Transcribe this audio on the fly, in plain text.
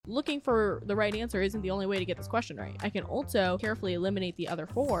looking for the right answer isn't the only way to get this question right. I can also carefully eliminate the other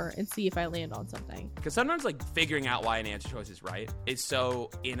 4 and see if I land on something. Because sometimes like figuring out why an answer choice is right is so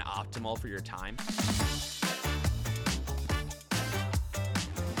inoptimal for your time.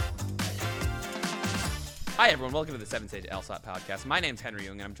 Hi everyone, welcome to the 7-Stage LSAT podcast. My name's Henry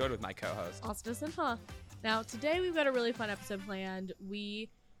Young and I'm joined with my co-host Austin Sinha. Now today we've got a really fun episode planned.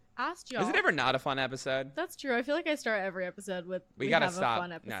 We asked y'all. Is it ever not a fun episode? That's true. I feel like I start every episode with we gotta have stop. A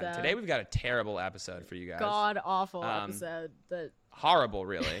fun episode. No, today we've got a terrible episode for you guys. God awful episode. Horrible,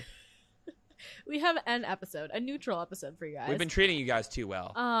 really. We have an episode, a neutral episode for you guys. We've been treating you guys too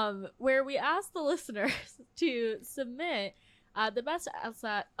well. Where we asked the listeners to submit the best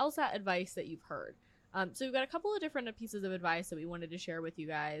LSAT advice that you've heard. So we've got a couple of different pieces of advice that we wanted to share with you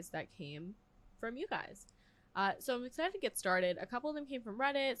guys that came from you guys. So I'm excited to get started. A couple of them came from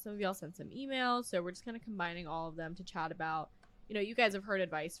Reddit. Some of y'all sent some emails. So we're just kind of combining all of them to chat about, you guys have heard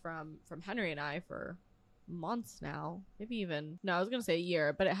advice from Henry and I for months now. Maybe even, no, I was going to say a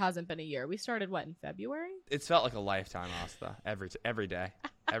year, but it hasn't been a year. We started, in February? It's felt like a lifetime, Asta. Every day.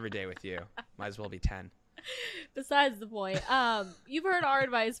 Every day with you. Might as well be 10. Besides the point, you've heard our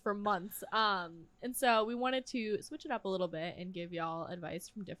advice for months, and so we wanted to switch it up a little bit and give y'all advice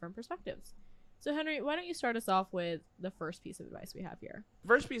from different perspectives. So Henry, why don't you start us off with the first piece of advice we have here?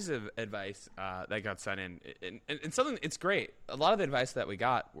 First piece of advice that got sent in, and something, it's great. A lot of the advice that we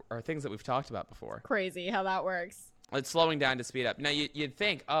got are things that we've talked about before. Crazy how that works. It's slowing down to speed up. Now you'd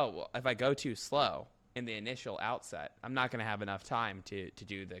think, oh, well, if I go too slow in the initial outset, I'm not going to have enough time to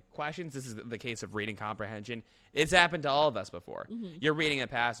do the questions. This is the case of reading comprehension. It's happened to all of us before. Mm-hmm. You're reading a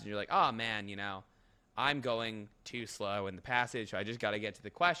passage, you're like, oh man, I'm going too slow in the passage, so I just got to get to the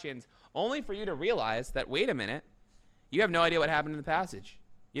questions, only for you to realize that, wait a minute, you have no idea what happened in the passage.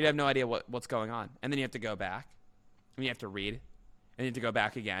 You have no idea what's going on. And then you have to go back, and you have to read, and you have to go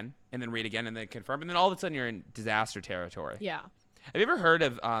back again, and then read again, and then confirm, and then all of a sudden you're in disaster territory. Yeah. Have you ever heard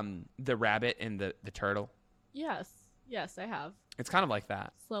of the rabbit and the turtle? Yes, I have. It's kind of like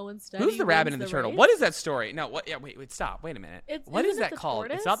that. Slow and steady. Who's the rabbit and the turtle? Race? What is that story? No, what? Yeah, wait, stop. Wait a minute. What is that called?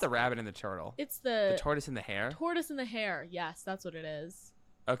 Tortoise? It's not the rabbit and the turtle. It's the tortoise and the hare. Tortoise and the hare. Yes, that's what it is.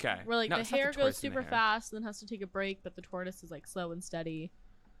 Okay. Where the hare goes super fast and then has to take a break, but the tortoise is slow and steady,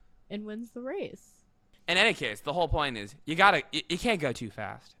 and wins the race. In any case, the whole point is you can't go too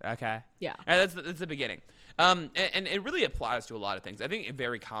fast. Okay. Yeah. And that's the beginning. And it really applies to a lot of things. I think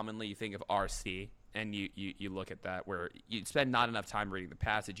very commonly you think of RC. And you look at that where you spend not enough time reading the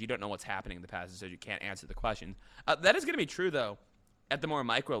passage. You don't know what's happening in the passage, so you can't answer the question. That is going to be true, though, at the more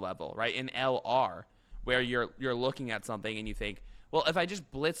micro level, right? In LR, where you're looking at something and you think, well, if I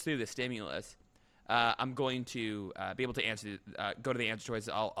just blitz through the stimulus, I'm going to be able to go to the answer choices.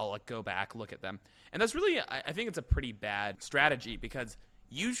 I'll go back, look at them. And that's really, I think it's a pretty bad strategy because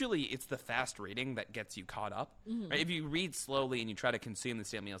usually it's the fast reading that gets you caught up. Mm-hmm. Right? If you read slowly and you try to consume the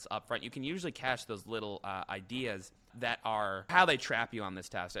stimulus up front, you can usually catch those little ideas that are how they trap you on this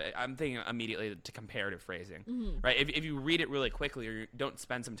test. I'm thinking immediately to comparative phrasing. Mm-hmm. Right? If you read it really quickly or you don't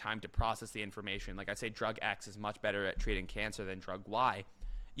spend some time to process the information, like I say drug X is much better at treating cancer than drug Y,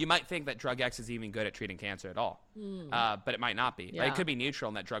 you might think that drug X is even good at treating cancer at all. But it might not be. Yeah. Right? It could be neutral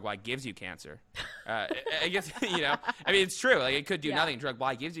and that drug Y gives you cancer. I guess, it's true. It could do nothing. Drug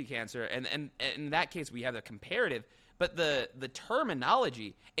Y gives you cancer. And in that case, we have the comparative. But the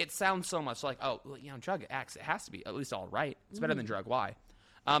terminology, it sounds so much like, drug X, it has to be at least all right. It's better than drug Y.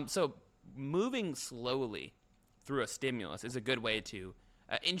 So moving slowly through a stimulus is a good way to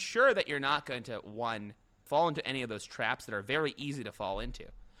ensure that you're not going to, one, fall into any of those traps that are very easy to fall into.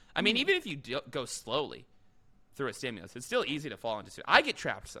 I mean, even if you go slowly through a stimulus, it's still easy to fall into. I get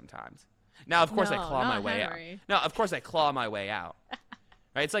trapped sometimes. Now, of course, I claw my way out. No, of course, I claw my way out.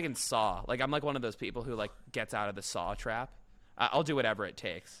 Right? It's like in Saw. I'm one of those people who gets out of the Saw trap. I'll do whatever it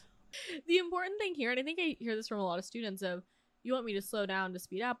takes. The important thing here, and I think I hear this from a lot of students, of you want me to slow down to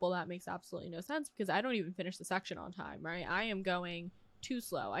speed up. Well, that makes absolutely no sense because I don't even finish the section on time. Right? I am going too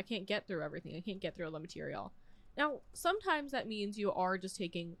slow. I can't get through everything. I can't get through all the material. Now, sometimes that means you are just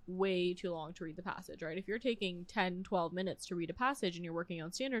taking way too long to read the passage, right? If you're taking 10, 12 minutes to read a passage and you're working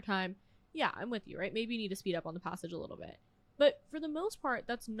on standard time, yeah, I'm with you, right? Maybe you need to speed up on the passage a little bit. But for the most part,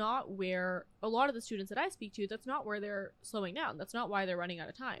 that's not where a lot of the students that I speak to, that's not where they're slowing down. That's not why they're running out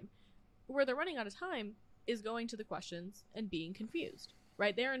of time. Where they're running out of time is going to the questions and being confused,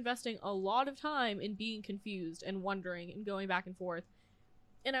 right? They're investing a lot of time in being confused and wondering and going back and forth.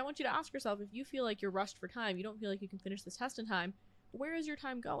 And I want you to ask yourself, if you feel like you're rushed for time, you don't feel like you can finish this test in time, where is your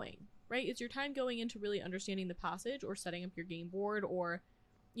time going, right? Is your time going into really understanding the passage or setting up your game board or,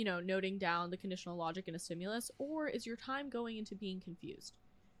 noting down the conditional logic in a stimulus? Or is your time going into being confused?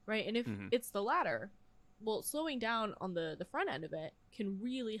 right? And if it's the latter, well, slowing down on the front end of it can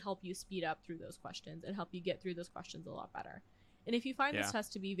really help you speed up through those questions and help you get through those questions a lot better. And if you find this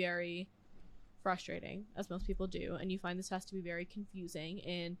test to be very frustrating, as most people do, and you find this test to be very confusing,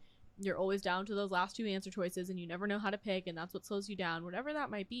 and you're always down to those last two answer choices and you never know how to pick, and that's what slows you down, whatever that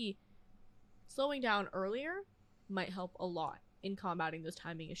might be, slowing down earlier might help a lot in combating those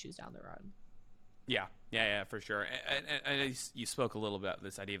timing issues down the road. Yeah, for sure. And you spoke a little bit about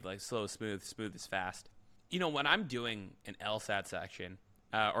this idea of like slow is smooth, smooth is fast. You know, when I'm doing an LSAT section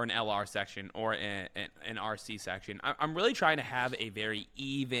or an LR section or an RC section, I'm really trying to have a very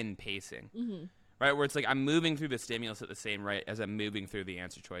even pacing, right? Where it's like I'm moving through the stimulus at the same rate as I'm moving through the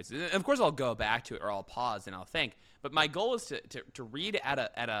answer choices. And of course, I'll go back to it or I'll pause and I'll think. But my goal is to read at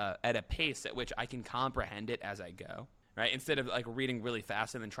a pace at which I can comprehend it as I go. Right, instead of like reading really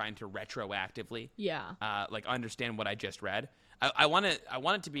fast and then trying to retroactively, like understand what I just read. I want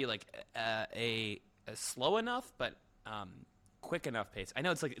it to be like a slow enough but quick enough pace. I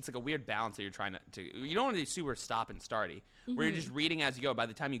know it's like a weird balance that you're trying to. You don't want to be super stop and starty, where you're just reading as you go. By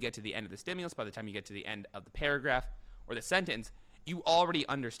the time you get to the end of the stimulus, by the time you get to the end of the paragraph or the sentence, you already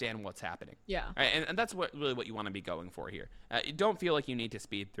understand what's happening. Yeah, right? And that's what you want to be going for here. You don't feel like you need to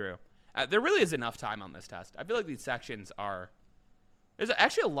speed through. There really is enough time on this test. I feel like these sections there's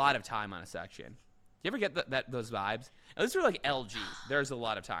actually a lot of time on a section. You ever get those vibes? At least for like LG, there's a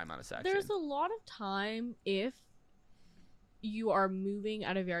lot of time on a section. There's a lot of time if you are moving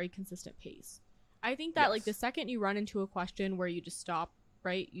at a very consistent pace. I think that like the second you run into a question where you just stop,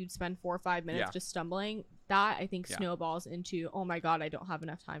 right? You'd spend 4 or 5 minutes just stumbling. That I think snowballs into, oh my God, I don't have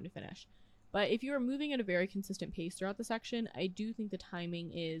enough time to finish. But if you are moving at a very consistent pace throughout the section, I do think the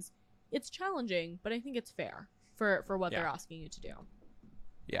timing it's challenging, but I think it's fair for what they're asking you to do.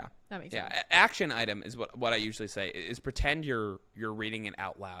 Yeah. That makes sense. Action item is what I usually say is pretend you're reading it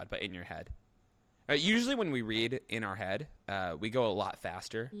out loud, but in your head. Usually when we read in our head, we go a lot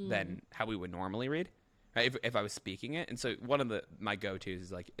faster than how we would normally read, right? If I was speaking it. And so one of my go-tos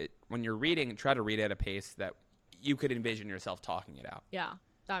is like when you're reading, try to read at a pace that you could envision yourself talking it out. Yeah,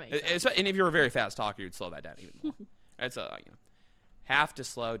 that makes sense. And if you're a very fast talker, you'd slow that down even more. Right? So, have to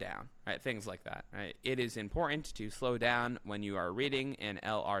slow down, right? Things like that, right? It is important to slow down when you are reading an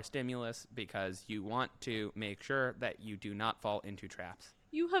LR stimulus because you want to make sure that you do not fall into traps.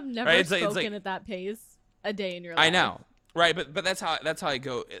 You have never spoken at that pace a day in your life. I know, right? But that's how I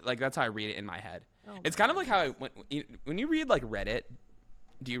go. Like that's how I read it in my head. Oh it's kind of like how when you read like Reddit.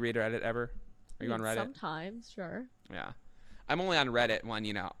 Do you read Reddit ever? Are you on Reddit? Sometimes, sure. Yeah. I'm only on Reddit when,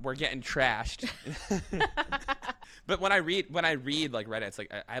 we're getting trashed. But when I read like Reddit, it's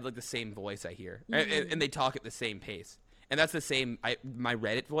like I have like the same voice I hear. And they talk at the same pace. And that's the same my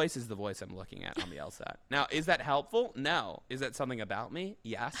Reddit voice is the voice I'm looking at on the LSAT. Now, is that helpful? No. Is that something about me?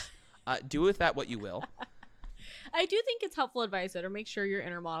 Yes. Do with that what you will. I do think it's helpful advice though, to make sure your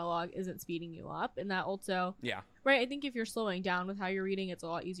inner monologue isn't speeding you up, and that also right, I think if you're slowing down with how you're reading, it's a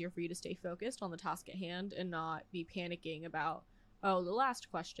lot easier for you to stay focused on the task at hand and not be panicking about the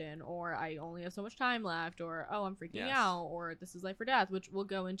last question, or I only have so much time left, or I'm freaking out, or this is life or death, which we'll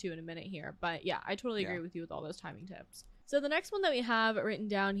go into in a minute here. But yeah, I totally agree with you with all those timing tips. So the next one that we have written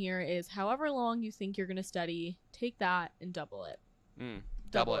down here is however long you think you're going to study, take that and double it.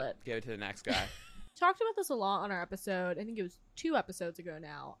 Double it. Give it to the next guy. Talked about this a lot on our episode, I think it was 2 episodes ago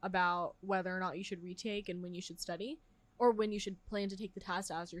now, about whether or not you should retake and when you should study, or when you should plan to take the test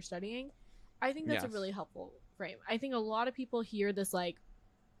as you're studying. I think that's a really helpful frame. I think a lot of people hear this like,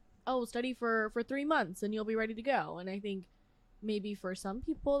 study for 3 months and you'll be ready to go. And I think maybe for some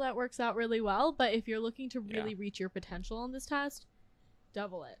people that works out really well, but if you're looking to really reach your potential on this test,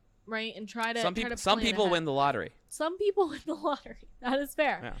 double it. Right, and try to some people win the lottery. Some people win the lottery. That is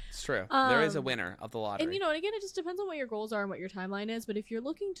fair. Yeah, it's true. There is a winner of the lottery. And and again, it just depends on what your goals are and what your timeline is. But if you're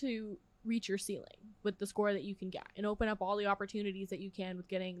looking to reach your ceiling with the score that you can get and open up all the opportunities that you can with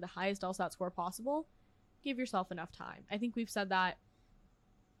getting the highest LSAT score possible, give yourself enough time. I think we've said that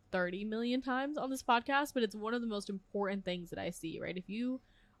 30 million times on this podcast, but it's one of the most important things that I see. Right, if you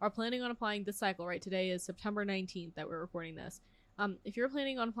are planning on applying this cycle, right, today is September 19th that we're recording this. If you're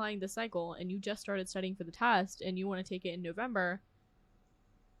planning on applying this cycle and you just started studying for the test and you want to take it in November,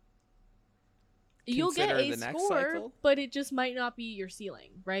 you'll get a score, but it just might not be your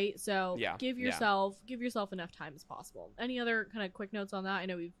ceiling, right? So give yourself enough time as possible. Any other kind of quick notes on that? I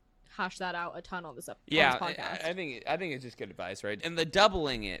know we've hashed that out a ton on this podcast. Yeah, I think it's just good advice, right? And the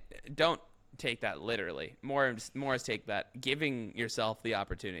doubling it, don't take that literally. More is take that giving yourself the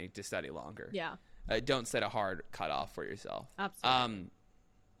opportunity to study longer. Yeah. Don't set a hard cutoff for yourself. Absolutely.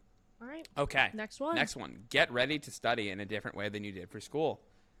 All right. Okay. Next one. Get ready to study in a different way than you did for school.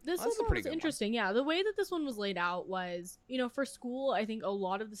 This Well, that's a one pretty was good one. interesting. Yeah, the way that this one was laid out was, for school, I think a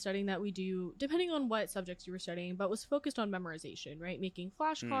lot of the studying that we do, depending on what subjects you were studying, but was focused on memorization, right? Making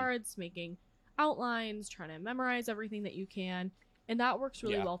flashcards, making outlines, trying to memorize everything that you can. And that works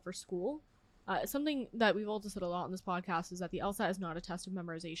really well for school. Something that we've also said a lot on this podcast is that the LSAT is not a test of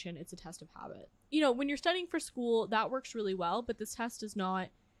memorization, it's a test of habit. When you're studying for school, that works really well, but this test is not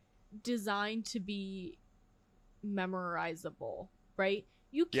designed to be memorizable, right?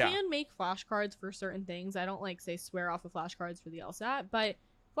 You can make flashcards for certain things. I don't say swear off of flashcards for the LSAT, but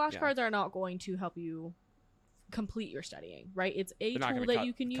flashcards are not going to help you complete your studying, right? It's a tool that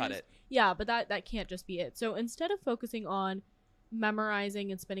you can use. Yeah, but that can't just be it. So instead of focusing on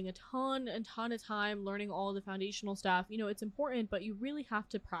memorizing and spending a ton of time learning all the foundational stuff, it's important, but you really have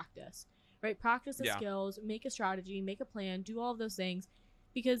to practice, right? Practice the skills, make a strategy, make a plan, do all of those things,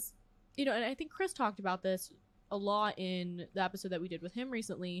 because and I think Chris talked about this a lot in the episode that we did with him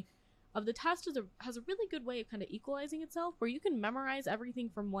recently, of the test has a really good way of kind of equalizing itself, where you can memorize everything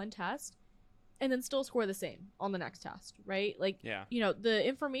from one test and then still score the same on the next test, right? The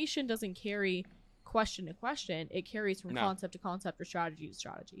information doesn't carry question to question, it carries from concept to concept or strategy to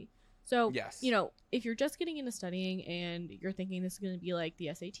strategy. So if you're just getting into studying and you're thinking this is going to be like the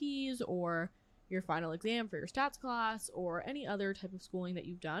SATs or your final exam for your stats class or any other type of schooling that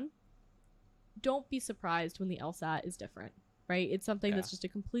you've done, don't be surprised when the LSAT is different, right? It's something that's just a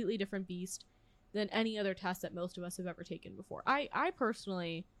completely different beast than any other test that most of us have ever taken before. I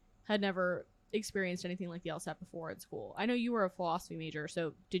personally had never experienced anything like the LSAT before in school. I know you were a philosophy major,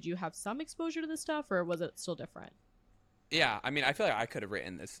 so did you have some exposure to this stuff, or was it still different? Yeah, I mean, I feel like I could have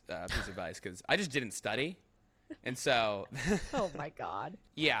written this piece of advice because I just didn't study, and so. Oh my god.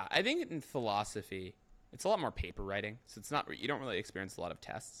 Yeah, I think in philosophy, it's a lot more paper writing, so it's not, you don't really experience a lot of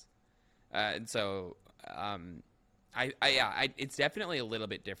tests. And so, it's definitely a little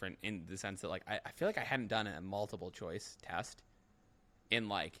bit different in the sense that, I feel like I hadn't done a multiple choice test in,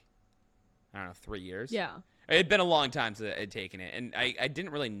 I don't know, 3 years. Yeah. It had been a long time since I had taken it, and I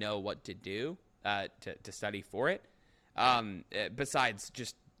didn't really know what to do to study for it, besides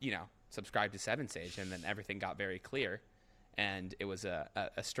just, subscribe to 7-Sage, and then everything got very clear, and it was a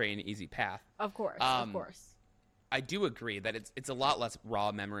straight and easy path. Of course, of course. I do agree that it's a lot less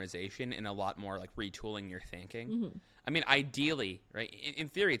raw memorization and a lot more retooling your thinking. Mm-hmm. I mean, ideally, right? In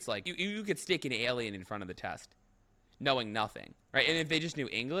theory, it's you could stick an alien in front of the test, knowing nothing, right? And if they just knew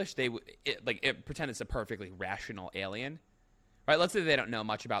English, it pretend it's a perfectly rational alien, right? Let's say they don't know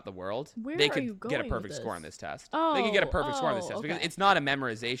much about the world. They could get a perfect score on this test. Oh, they could get a perfect score on this test okay. because it's not a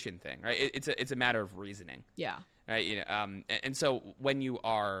memorization thing, right? It's a matter of reasoning. Yeah. Right. And so when you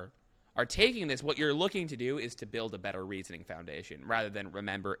are taking this, what you're looking to do is to build a better reasoning foundation rather than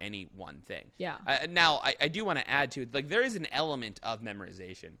remember any one thing. Yeah. Now, I do want to add to it, there is an element of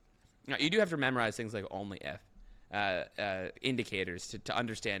memorization. You do have to memorize things like only if indicators to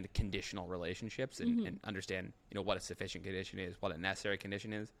understand conditional relationships and understand, what a sufficient condition is, what a necessary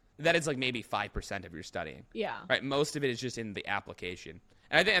condition is. That is maybe 5% of your studying. Yeah. Right. Most of it is just in the application.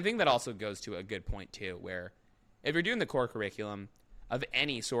 And I think that also goes to a good point too, where if you're doing the core curriculum of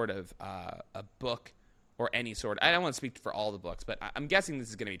any sort of a book or any sort, I don't want to speak for all the books, but I'm guessing this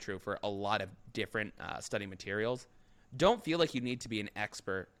is going to be true for a lot of different study materials. Don't feel like you need to be an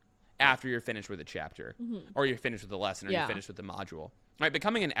expert after you're finished with a chapter or you're finished with a lesson or you're finished with the module. Right?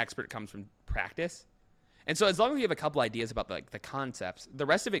 Becoming an expert comes from practice. And so as long as you have a couple ideas about the concepts, the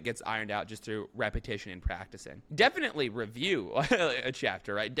rest of it gets ironed out just through repetition and practicing. Definitely review a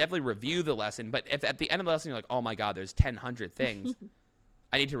chapter, right? Definitely review the lesson. But if at the end of the lesson you're like, oh my God, there's 1,000 things,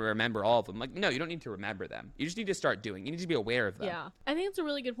 I need to remember all of them. No, you don't need to remember them. You just need to start doing. You need to be aware of them. Yeah. I think it's a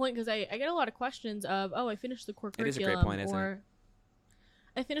really good point because I get a lot of questions of, I finished the core curriculum. It is a great point, isn't it?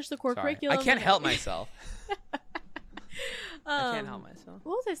 I finished the core curriculum. I can't help myself. I can't help myself.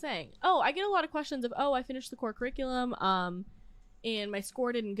 What was I saying? I get a lot of questions of, I finished the core curriculum, and my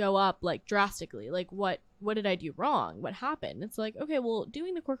score didn't go up drastically. What did I do wrong? What happened? It's okay, well,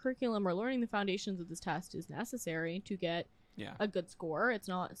 doing the core curriculum or learning the foundations of this test is necessary to get a good score. It's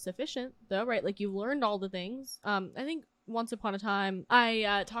not sufficient though, right? You've learned all the things. I think once upon a time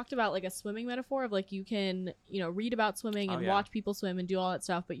I talked about a swimming metaphor of you can read about swimming and watch people swim and do all that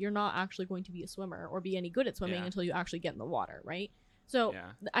stuff, but you're not actually going to be a swimmer or be any good at swimming until you actually get in the water, right? So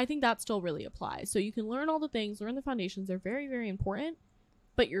I think that still really applies. So you can learn all the things, learn the foundations. They're very, very important,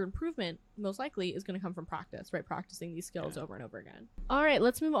 but your improvement most likely is going to come from practice, right? Practicing these skills over and over again. All right,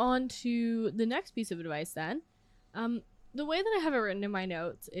 let's move on to the next piece of advice then. The way that I have it written in my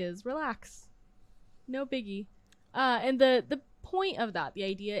notes is relax. No biggie. And the point of that, the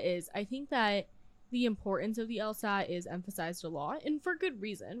idea is, I think that the importance of the LSAT is emphasized a lot, and for good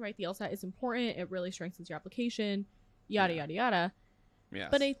reason, right? The LSAT is important. It really strengthens your application, yada, yada, yada. Yes.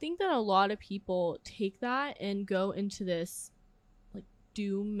 But I think that a lot of people take that and go into this like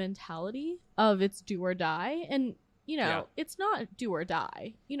doom mentality of it's do or die. And, you know, it's not do or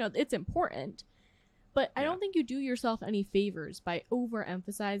die. You know, it's important. But I don't think you do yourself any favors by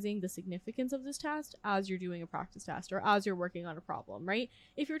overemphasizing the significance of this test as you're doing a practice test or as you're working on a problem, right?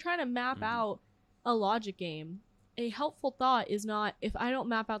 If you're trying to map out a logic game, a helpful thought is not, if I don't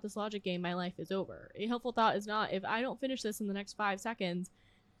map out this logic game, my life is over. A helpful thought is not, if I don't finish this in the next 5 seconds,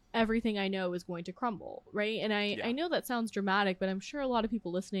 everything I know is going to crumble, right? And I know that sounds dramatic, but I'm sure a lot of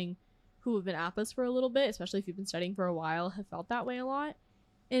people listening who have been at this for a little bit, especially if you've been studying for a while, have felt that way a lot.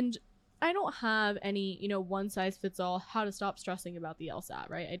 And I don't have any, you know, one size fits all how to stop stressing about the LSAT,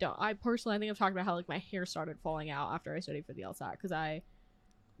 right? I don't. I personally, I think I've talked about how like my hair started falling out after I studied for the LSAT because I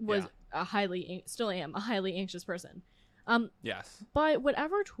was still am a highly anxious person. Yes. But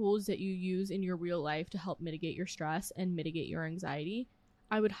whatever tools that you use in your real life to help mitigate your stress and mitigate your anxiety,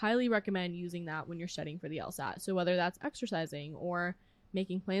 I would highly recommend using that when you're studying for the LSAT. So whether that's exercising or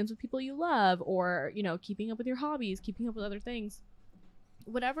making plans with people you love or, you know, keeping up with your hobbies, keeping up with other things,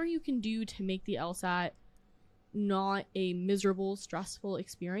 whatever you can do to make the LSAT not a miserable, stressful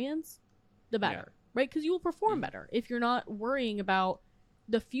experience, the better, right? Because you will perform better if you're not worrying about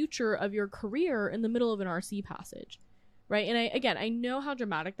the future of your career in the middle of an RC passage, right? And I know how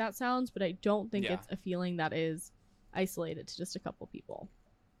dramatic that sounds, but I don't think it's a feeling that is isolated to just a couple people.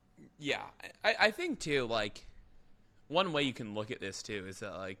 Yeah, I think too, like, one way you can look at this too is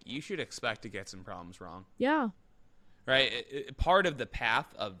that, like, you should expect to get some problems wrong. Yeah. Right? Part of the path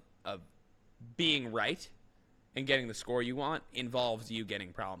of being right and getting the score you want involves you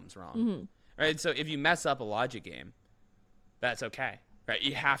getting problems wrong. Right? So if you mess up a logic game, that's okay. Right?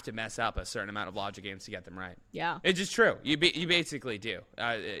 You have to mess up a certain amount of logic games to get them right. Yeah. It's just true. You basically do.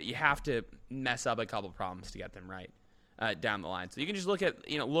 You have to mess up a couple problems to get them right down the line. So you can just look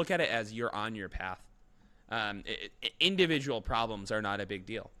at it as you're on your path. Individual problems are not a big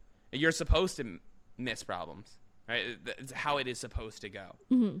deal. You're supposed to miss problems. Right, it's how it is supposed to go.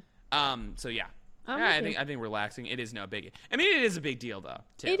 So I think relaxing. It is no biggie. I mean, it is a big deal though.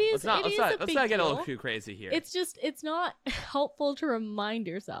 Too. It is. Let's not get a little too crazy here. It's not helpful to remind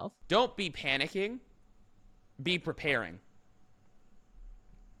yourself. Don't be panicking. Be preparing.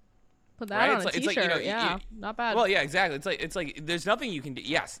 Put that on a t-shirt. Not bad. Well, yeah, exactly. It's like there's nothing you can do.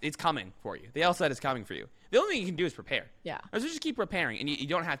 Yes, it's coming for you. The LSAT is coming for you. The only thing you can do is prepare. Yeah. So just keep preparing, and you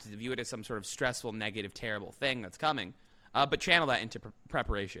don't have to view it as some sort of stressful, negative, terrible thing that's coming, but channel that into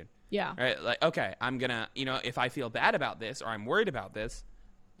preparation. Yeah. Right. Like, okay, I'm gonna, if I feel bad about this or I'm worried about this,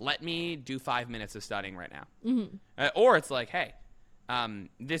 let me do 5 minutes of studying right now. Or it's like, hey,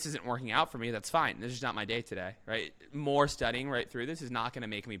 this isn't working out for me. That's fine. This is not my day today. Right. More studying right through this is not going to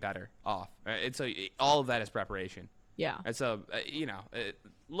make me better off. Right? And so all of that is preparation. Yeah. And so,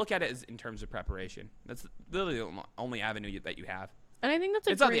 look at it as in terms of preparation. That's literally the only avenue that you have. And I think that's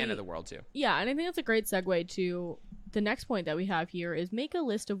it's not the end of the world, too. Yeah, and I think that's a great segue to the next point that we have here is make a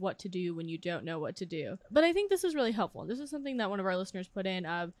list of what to do when you don't know what to do. But I think this is really helpful. This is something that one of our listeners put in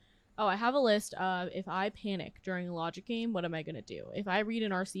of, I have a list of if I panic during a logic game, what am I going to do? If I read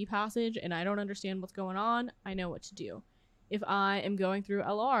an RC passage and I don't understand what's going on, I know what to do. If I am going through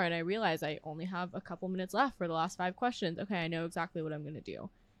LR and I realize I only have a couple minutes left for the last 5 questions, okay, I know exactly what I'm going to do.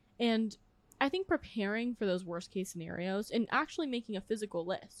 And I think preparing for those worst case scenarios and actually making a physical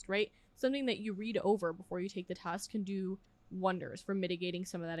list, right? Something that you read over before you take the test can do wonders for mitigating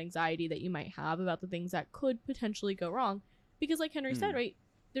some of that anxiety that you might have about the things that could potentially go wrong. Because like Henry said, right,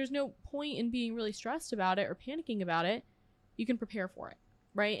 there's no point in being really stressed about it or panicking about it. You can prepare for it,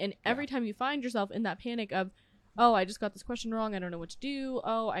 right? And every time you find yourself in that panic of, oh, I just got this question wrong, I don't know what to do.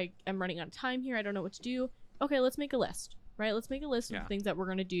 Oh, I am running out of time here, I don't know what to do. Okay, let's make a list, right? Let's make a list of things that we're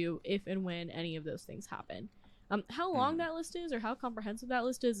going to do if and when any of those things happen. How long that list is or how comprehensive that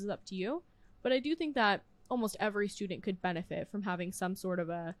list is up to you. But I do think that almost every student could benefit from having some sort of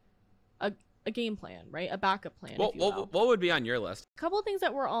a game plan, right? A backup plan. What would be on your list? A couple of things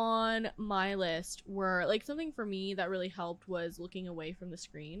that were on my list were like something for me that really helped was looking away from the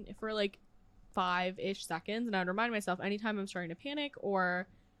screen for like 5-ish seconds. And I would remind myself anytime I'm starting to panic or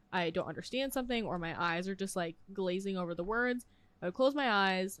I don't understand something or my eyes are just like glazing over the words, I would close my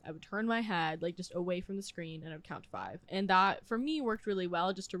eyes, I would turn my head like just away from the screen and I would count to 5. And that for me worked really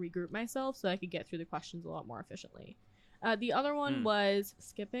well just to regroup myself so I could get through the questions a lot more efficiently. The other one was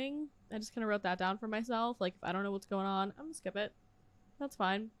skipping. I just kind of wrote that down for myself. Like if I don't know what's going on, I'm gonna skip it. That's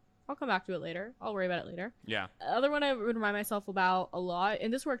fine. I'll come back to it later. I'll worry about it later. Yeah. Other one I would remind myself about a lot,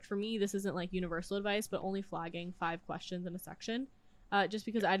 and this worked for me. This isn't like universal advice, but only flagging 5 questions in a section, just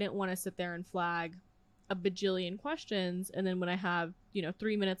because I didn't want to sit there and flag a bajillion questions, and then when I have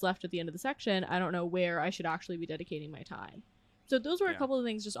 3 minutes left at the end of the section, I don't know where I should actually be dedicating my time. So those were a couple of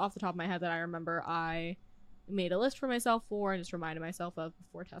things just off the top of my head that I remember I made a list for myself for and just reminded myself of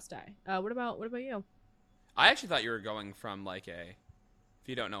before test day. What about you? I actually thought you were going from like if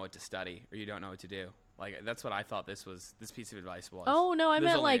you don't know what to study or you don't know what to do. Like that's what I thought this piece of advice was. Oh no, I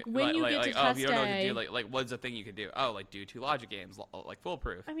meant like when you get to test if you don't know what to day. do, like what's the thing you could do? Oh, like do 2 logic games, like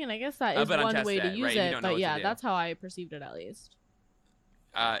foolproof. I mean, I guess that is but on one test way to day, use right? You it, don't know but what to yeah, do. that's how I perceived it at least.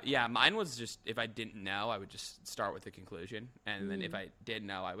 Yeah, mine was just if I didn't know, I would just start with the conclusion, and then if I did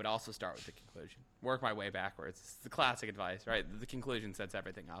know, I would also start with the conclusion. Work my way backwards. It's the classic advice, right? The conclusion sets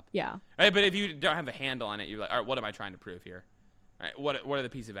everything up. Yeah. Right, but if you don't have a handle on it, you're like, all right, what am I trying to prove here? Right, what are the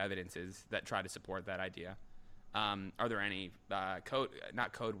pieces of evidences that try to support that idea? Are there any not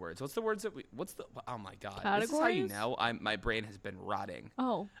code words? What's the words oh my god. Categories? This is how you know my brain has been rotting.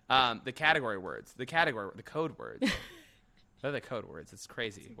 Oh. The category words. The code words. They're the code words. It's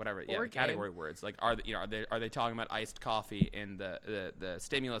crazy. Whatever. Yeah, the category words. Like are they talking about iced coffee in the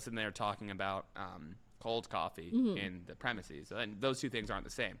stimulus, and they're talking about cold coffee in the premises. And those 2 things aren't the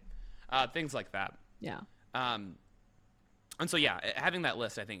same. Things like that. Yeah. And so yeah, having that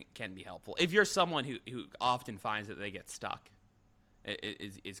list I think can be helpful. If you're someone who often finds that they get stuck,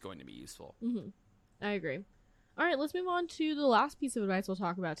 it is going to be useful. Mm-hmm. I agree. All right, let's move on to the last piece of advice we'll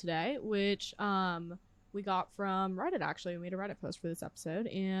talk about today, which we got from Reddit, actually. We made a Reddit post for this episode,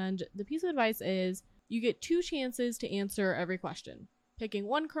 and the piece of advice is you get 2 chances to answer every question, picking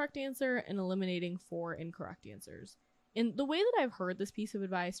 1 correct answer and eliminating 4 incorrect answers. And the way that I've heard this piece of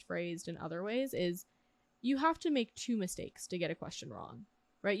advice phrased in other ways is you have to make 2 mistakes to get a question wrong,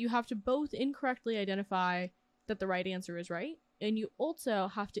 right? You have to both incorrectly identify that the right answer is right, and you also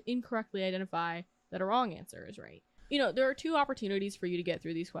have to incorrectly identify that a wrong answer is right. There are 2 opportunities for you to get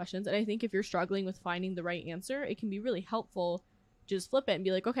through these questions, and I think if you're struggling with finding the right answer, it can be really helpful to just flip it and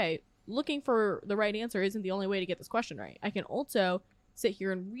be like, okay, looking for the right answer isn't the only way to get this question right. I can also sit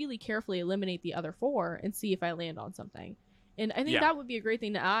here and really carefully eliminate the other 4 and see if I land on something. And I think that would be a great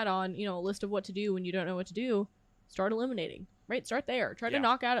thing to add on, a list of what to do when you don't know what to do. Start eliminating, right? Start there. Try to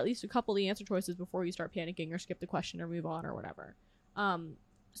knock out at least a couple of the answer choices before you start panicking or skip the question or move on or whatever.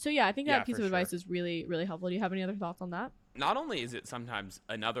 So yeah, I think that piece of advice is really, really helpful. Do you have any other thoughts on that? Not only is it sometimes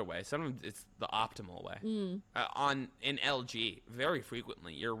another way, sometimes it's the optimal way. In LG, very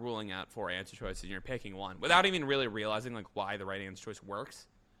frequently you're ruling out 4 answer choices and you're picking 1 without even really realizing like why the right answer choice works.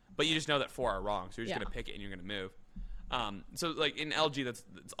 But you just know that 4 are wrong, so you're just gonna pick it and you're gonna move. So like in LG, that's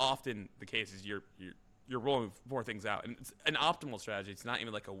often the case. Is you're ruling 4 things out, and it's an optimal strategy. It's not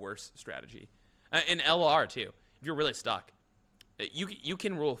even like a worse strategy. In LR too, if you're really stuck, you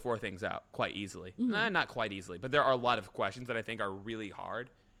can rule 4 things out quite easily. Not quite easily, but there are a lot of questions that I think are really hard,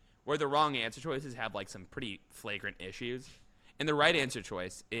 where the wrong answer choices have like some pretty flagrant issues, and the right answer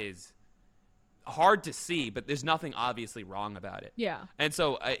choice is hard to see, but there's nothing obviously wrong about it. Yeah. And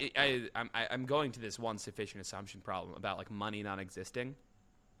so I'm going to this one sufficient assumption problem about like money not existing,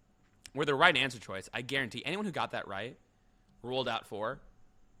 where the right answer choice, I guarantee anyone who got that right, ruled out 4,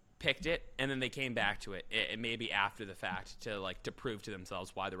 picked it, and then they came back to it maybe after the fact to prove to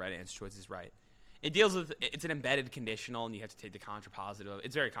themselves why the right answer choice is right. It deals with, it's an embedded conditional, and you have to take the contrapositive.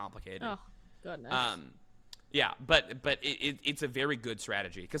 It's very complicated. Oh, goodness. Yeah, but it's a very good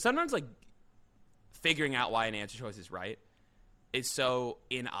strategy, because sometimes like figuring out why an answer choice is right is so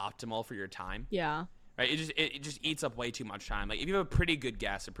inoptimal for your time. Yeah. Right? It just eats up way too much time. Like if you have a pretty good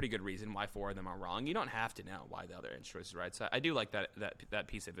guess, a pretty good reason why 4 of them are wrong, you don't have to know why the other answer choice is right. So I do like that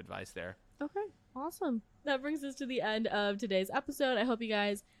piece of advice there. Okay, awesome. That brings us to the end of today's episode. I hope you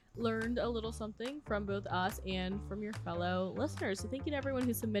guys learned a little something from both us and from your fellow listeners. So thank you to everyone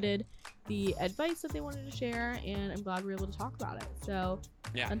who submitted the advice that they wanted to share, and I'm glad we were able to talk about it. So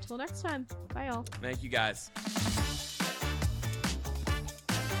until next time, bye y'all. Thank you guys.